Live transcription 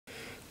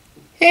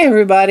Hey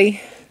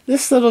everybody,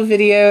 this little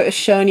video is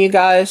showing you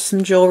guys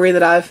some jewelry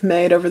that I've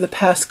made over the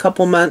past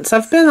couple months.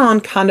 I've been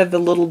on kind of a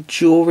little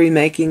jewelry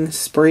making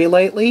spree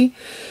lately,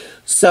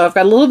 so I've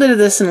got a little bit of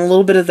this and a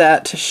little bit of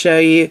that to show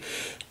you,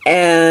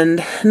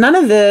 and none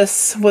of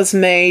this was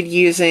made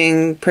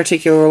using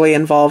particularly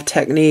involved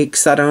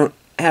techniques. I don't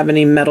have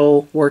any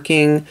metal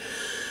working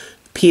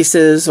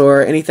pieces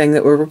or anything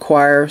that would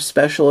require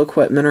special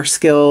equipment or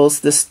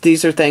skills.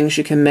 These are things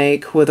you can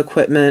make with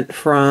equipment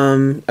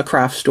from a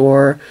craft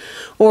store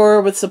or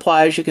with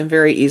supplies you can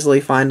very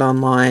easily find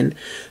online.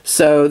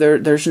 So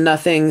there's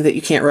nothing that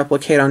you can't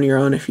replicate on your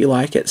own if you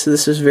like it. So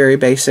this is very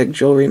basic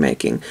jewelry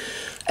making.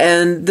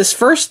 And this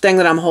first thing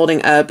that I'm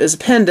holding up is a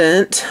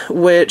pendant,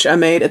 which I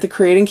made at the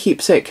Create and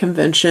Keepsake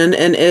convention,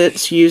 and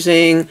it's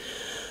using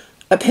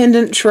a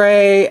pendant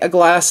tray, a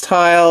glass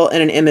tile,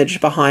 and an image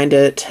behind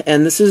it.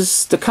 And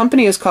the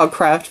company is called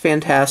Craft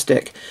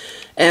Fantastic.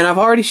 And I've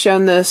already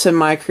shown this in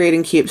my Create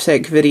and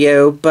Keepsake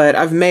video, but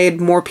I've made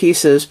more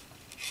pieces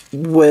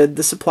with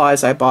the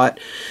supplies I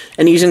bought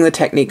and using the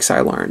techniques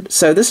I learned.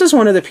 So this is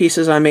one of the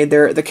pieces I made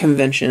there at the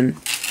convention.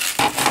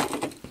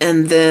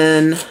 And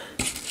then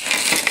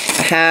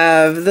I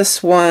have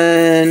this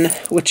one,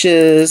 which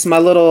is my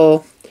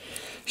little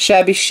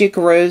shabby chic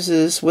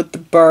roses with the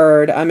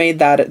bird. I made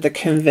that at the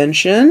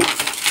convention.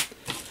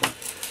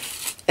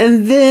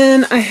 And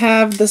then I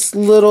have this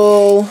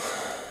little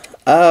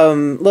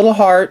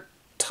heart,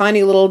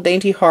 tiny little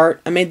dainty heart.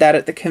 I made that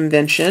at the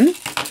convention.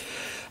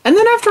 And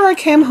then after I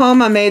came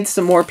home, I made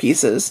some more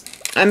pieces.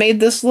 I made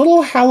this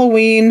little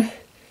Halloween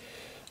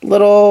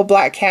little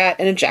black cat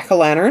and a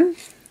jack-o'-lantern.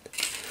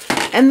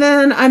 And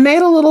then I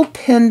made a little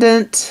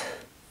pendant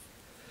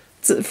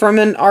from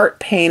an art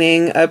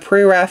painting, a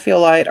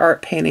pre-Raphaelite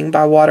art painting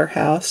by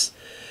Waterhouse.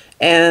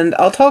 And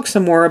I'll talk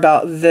some more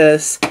about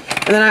this.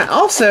 And then I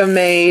also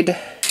made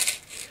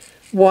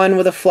one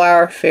with a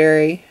flower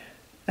fairy.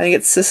 I think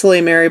it's Cicely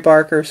Mary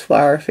Barker's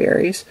Flower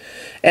Fairies.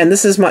 And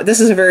this is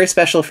a very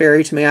special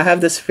fairy to me. I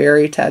have this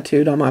fairy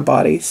tattooed on my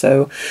body,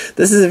 so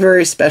this is a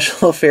very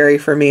special fairy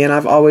for me, and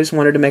I've always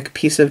wanted to make a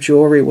piece of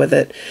jewelry with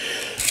it.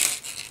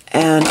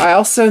 And I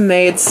also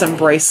made some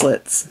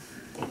bracelets.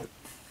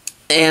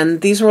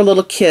 And these were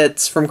little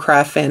kits from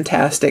Craft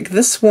Fantastic.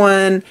 This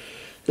one,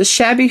 the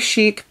shabby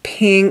chic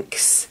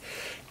pinks,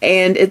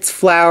 and it's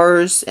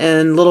flowers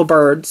and little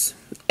birds.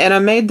 And I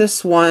made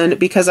this one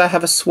because I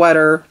have a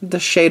sweater, the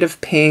shade of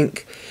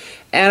pink,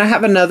 and I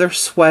have another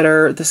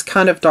sweater, this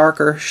kind of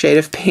darker shade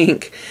of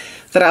pink,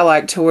 that I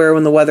like to wear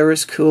when the weather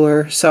is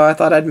cooler. So I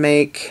thought I'd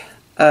make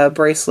a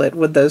bracelet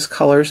with those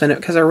colors in it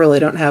because I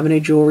really don't have any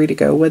jewelry to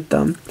go with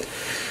them.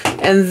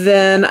 And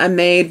then I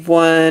made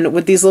one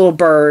with these little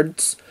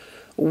birds,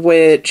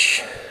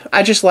 which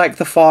I just like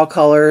the fall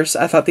colors.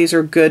 I thought these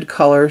are good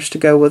colors to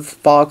go with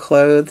fall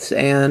clothes,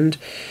 and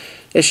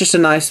it's just a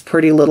nice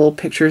pretty little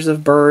pictures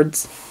of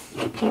birds.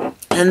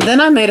 And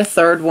then I made a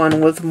third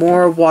one with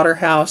more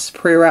Waterhouse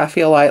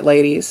pre-Raphaelite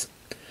ladies.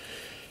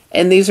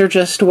 And these are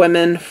just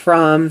women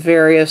from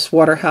various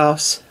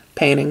Waterhouse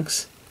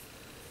paintings.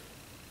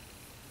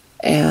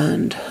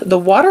 And the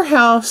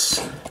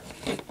Waterhouse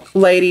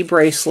lady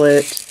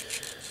bracelet,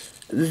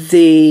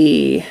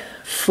 the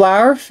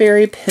Flower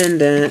Fairy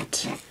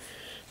pendant,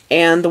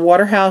 and the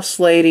Waterhouse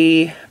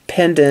Lady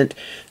pendant,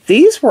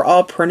 these were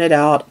all printed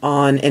out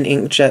on an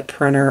inkjet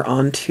printer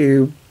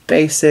onto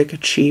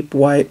basic cheap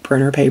white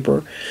printer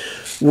paper,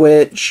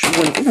 which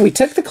when we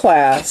took the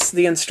class,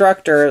 the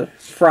instructor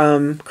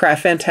from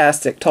Craft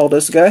Fantastic told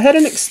us, go ahead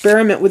and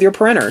experiment with your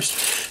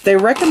printers. They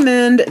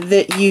recommend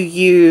that you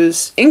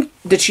use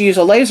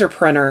a laser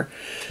printer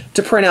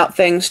to print out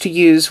things to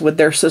use with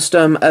their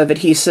system of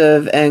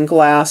adhesive and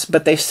glass,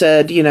 but they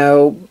said, you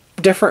know,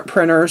 different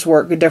printers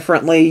work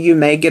differently. You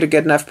may get a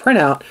good enough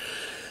printout.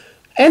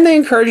 And they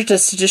encouraged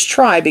us to just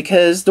try,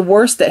 because the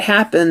worst that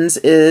happens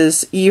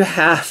is you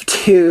have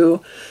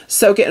to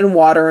soak it in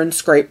water and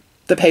scrape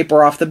the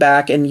paper off the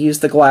back and use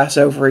the glass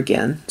over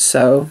again.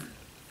 So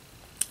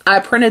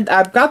I've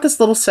got this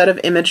little set of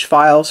image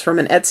files from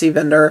an Etsy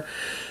vendor.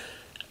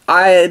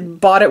 I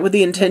bought it with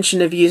the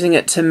intention of using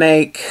it to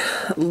make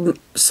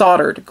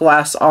soldered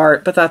glass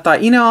art, but I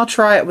thought, you know, I'll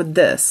try it with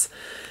this.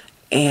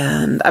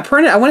 And I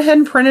went ahead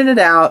and printed it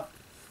out,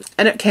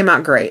 and it came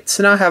out great.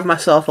 So now I have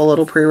myself a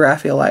little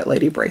pre-Raphaelite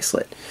lady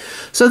bracelet.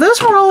 So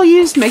those were all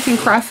used making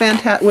with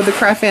the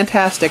Craft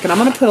Fantastic, and I'm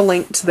going to put a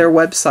link to their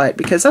website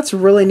because that's a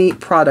really neat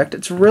product.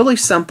 It's really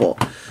simple,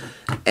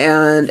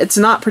 and it's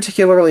not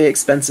particularly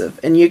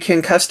expensive, and you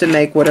can custom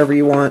make whatever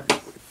you want.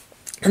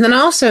 And then I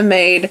also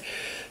made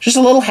just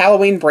a little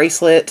Halloween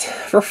bracelet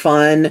for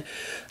fun.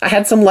 I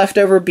had some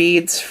leftover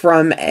beads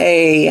from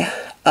a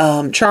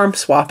charm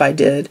swap I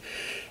did.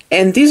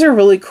 And these are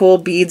really cool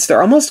beads.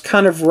 They're almost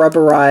kind of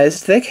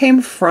rubberized. They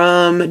came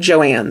from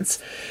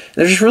JoAnn's.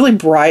 They're just really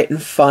bright and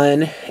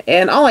fun.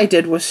 And all I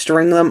did was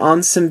string them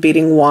on some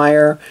beading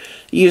wire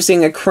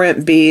using a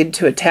crimp bead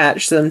to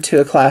attach them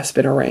to a clasp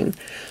in a ring.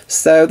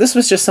 So this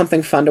was just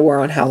something fun to wear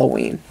on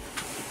Halloween.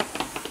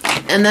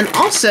 And then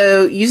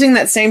also using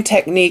that same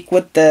technique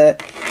with the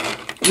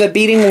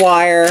beading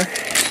wire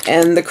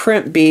and the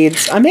crimp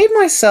beads. I made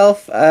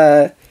myself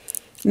a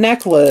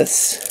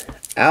necklace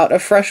out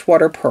of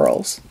freshwater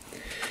pearls.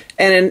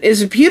 And it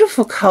is a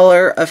beautiful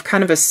color of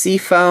kind of a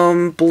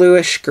seafoam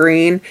bluish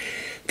green.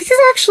 These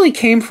actually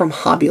came from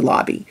Hobby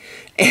Lobby.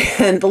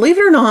 And believe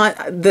it or not,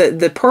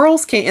 the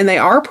pearls came, and they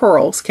are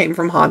pearls, came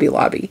from Hobby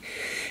Lobby.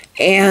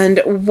 And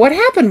what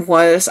happened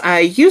was I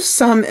used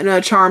some in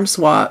a charm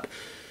swap,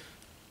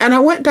 and I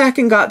went back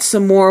and got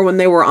some more when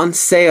they were on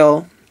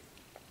sale.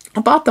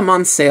 I bought them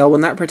on sale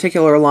when that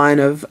particular line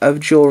of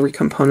jewelry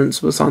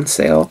components was on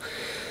sale.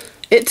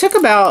 It took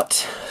about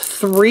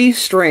 3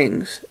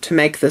 strings to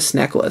make this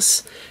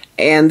necklace,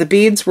 and the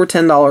beads were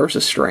 $10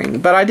 a string,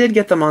 but I did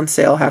get them on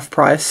sale half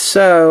price,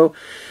 so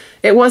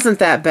it wasn't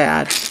that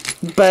bad.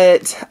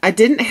 But I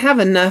didn't have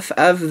enough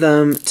of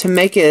them to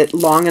make it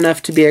long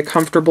enough to be a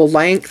comfortable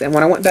length, and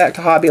when I went back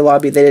to Hobby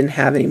Lobby, they didn't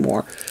have any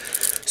more.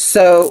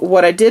 So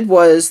what I did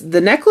was,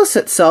 the necklace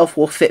itself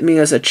will fit me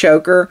as a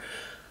choker,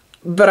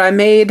 but I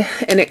made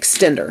an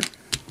extender.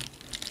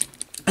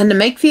 And to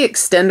make the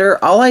extender,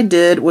 all I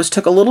did was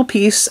took a little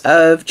piece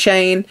of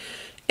chain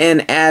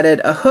and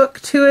added a hook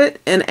to it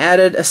and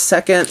added a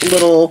second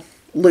little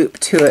loop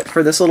to it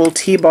for this little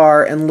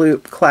T-bar and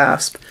loop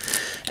clasp.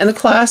 And the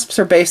clasps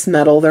are base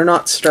metal. They're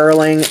not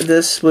sterling.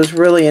 This was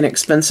really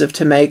inexpensive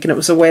to make, and it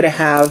was a way to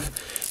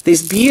have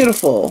these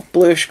beautiful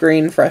bluish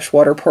green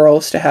freshwater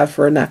pearls to have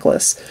for a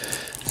necklace.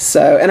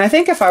 So, and I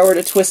think if I were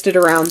to twist it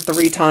around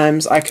 3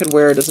 times, I could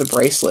wear it as a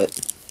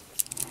bracelet.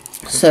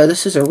 So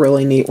this is a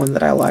really neat one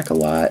that I like a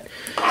lot.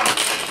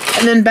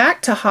 And then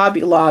back to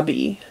Hobby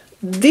Lobby.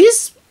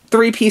 These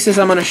 3 pieces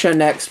I'm going to show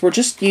next were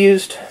just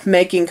used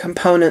making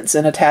components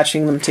and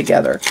attaching them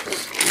together.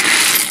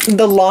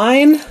 The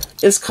line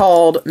is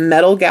called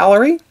Metal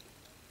Gallery,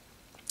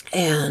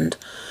 and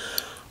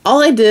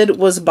all I did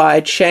was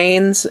buy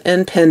chains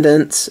and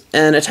pendants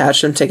and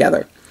attach them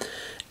together.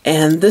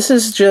 And this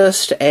is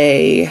just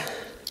a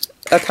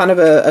kind of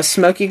a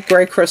smoky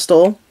gray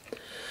crystal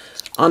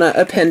on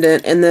a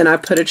pendant, and then I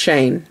put a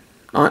chain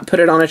on, put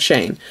it on a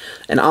chain.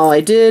 And all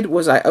I did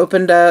was I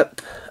opened up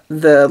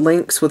the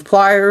links with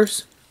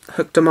pliers,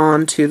 hooked them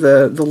on to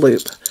the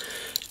loop,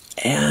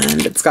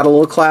 and it's got a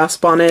little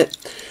clasp on it.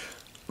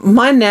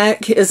 My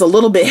neck is a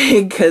little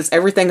big because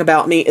everything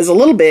about me is a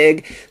little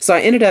big, so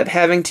I ended up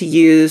having to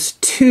use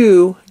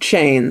 2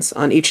 chains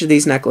on each of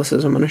these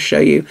necklaces I'm going to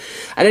show you.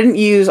 I didn't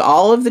use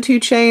all of the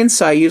 2 chains,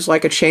 so I used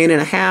like a chain and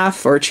a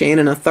half or a chain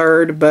and a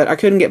third, but I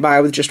couldn't get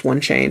by with just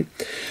 1 chain.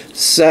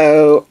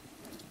 So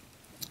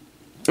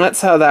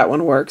that's how that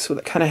one works, with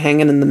it kind of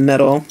hanging in the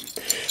middle.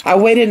 I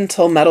waited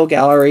until Metal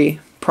Gallery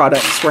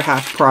products were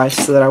half price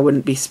so that I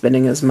wouldn't be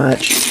spending as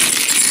much.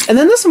 And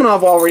then this one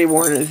I've already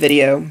worn in a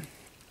video.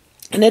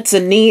 And it's a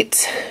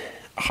neat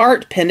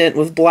heart pendant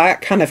with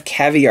black kind of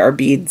caviar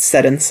beads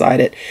set inside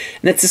it.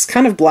 And it's this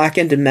kind of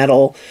blackened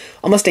metal,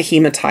 almost a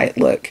hematite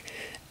look.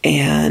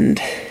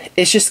 And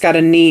it's just got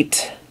a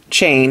neat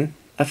chain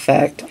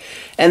effect.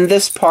 And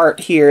this part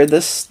here,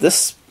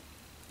 this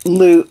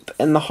loop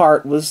and the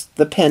heart was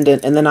the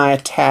pendant, and then I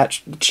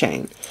attached the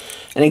chain.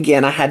 And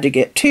again, I had to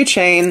get 2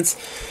 chains.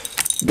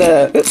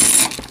 Sorry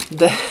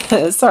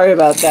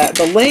about that.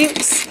 The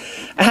links,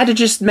 I had to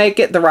just make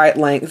it the right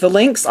length. The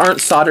links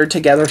aren't soldered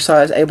together, so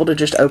I was able to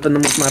just open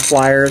them with my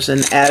pliers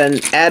and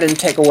add and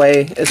take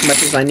away as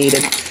much as I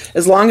needed.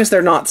 As long as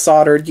they're not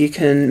soldered, you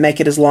can make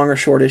it as long or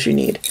short as you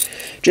need,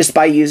 just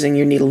by using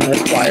your needle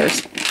nose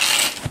pliers.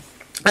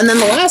 And then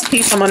the last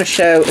piece I'm going to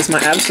show is my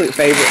absolute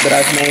favorite that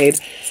I've made.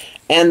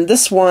 And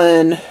this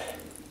one,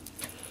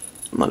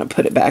 I'm going to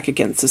put it back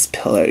against this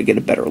pillow to get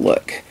a better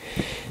look.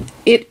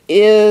 It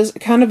is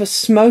kind of a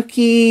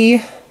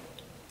smoky,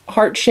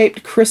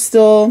 heart-shaped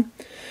crystal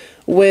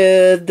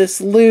with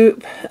this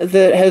loop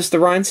that has the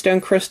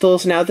rhinestone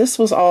crystals. Now this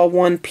was all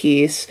one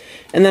piece,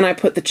 and then I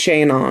put the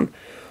chain on.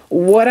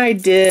 What I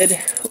did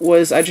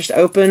was I just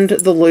opened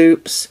the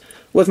loops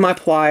with my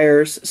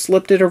pliers,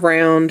 slipped it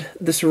around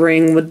this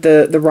ring with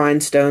the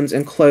rhinestones,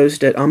 and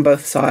closed it on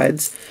both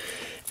sides.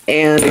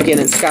 And again,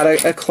 it's got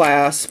a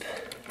clasp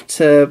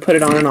to put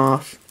it on and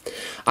off.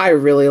 I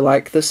really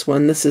like this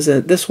one.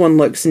 This one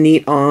looks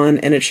neat on,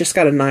 and it's just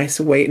got a nice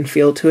weight and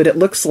feel to it. It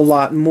looks a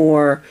lot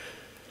more,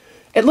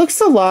 what's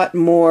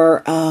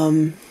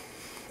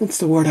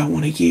the word I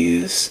want to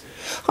use?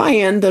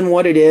 High-end than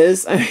what it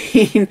is. I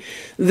mean,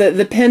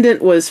 the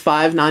pendant was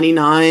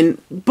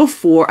 $5.99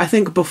 before, I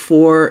think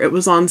before it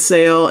was on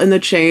sale, and the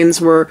chains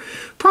were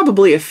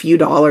probably a few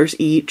dollars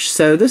each,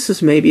 so this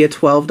is maybe a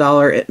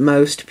 $12 at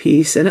most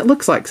piece, and it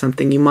looks like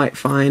something you might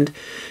find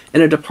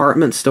in a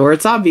department store.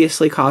 It's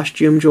obviously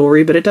costume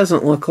jewelry, but it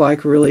doesn't look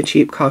like really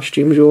cheap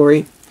costume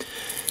jewelry.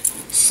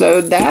 So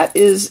that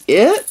is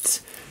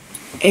it,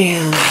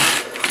 and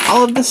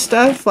all of the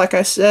stuff, like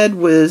I said,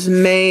 was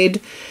made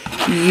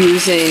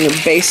using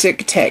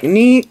basic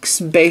techniques,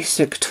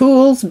 basic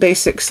tools,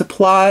 basic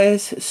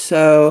supplies.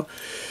 So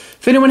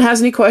if anyone has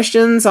any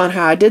questions on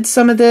how I did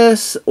some of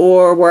this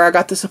or where I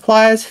got the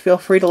supplies, feel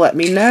free to let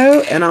me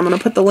know. And I'm going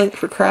to put the link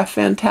for Craft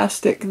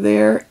Fantastic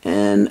there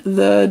in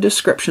the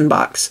description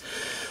box.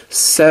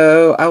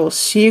 So I will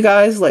see you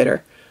guys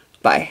later.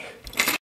 Bye.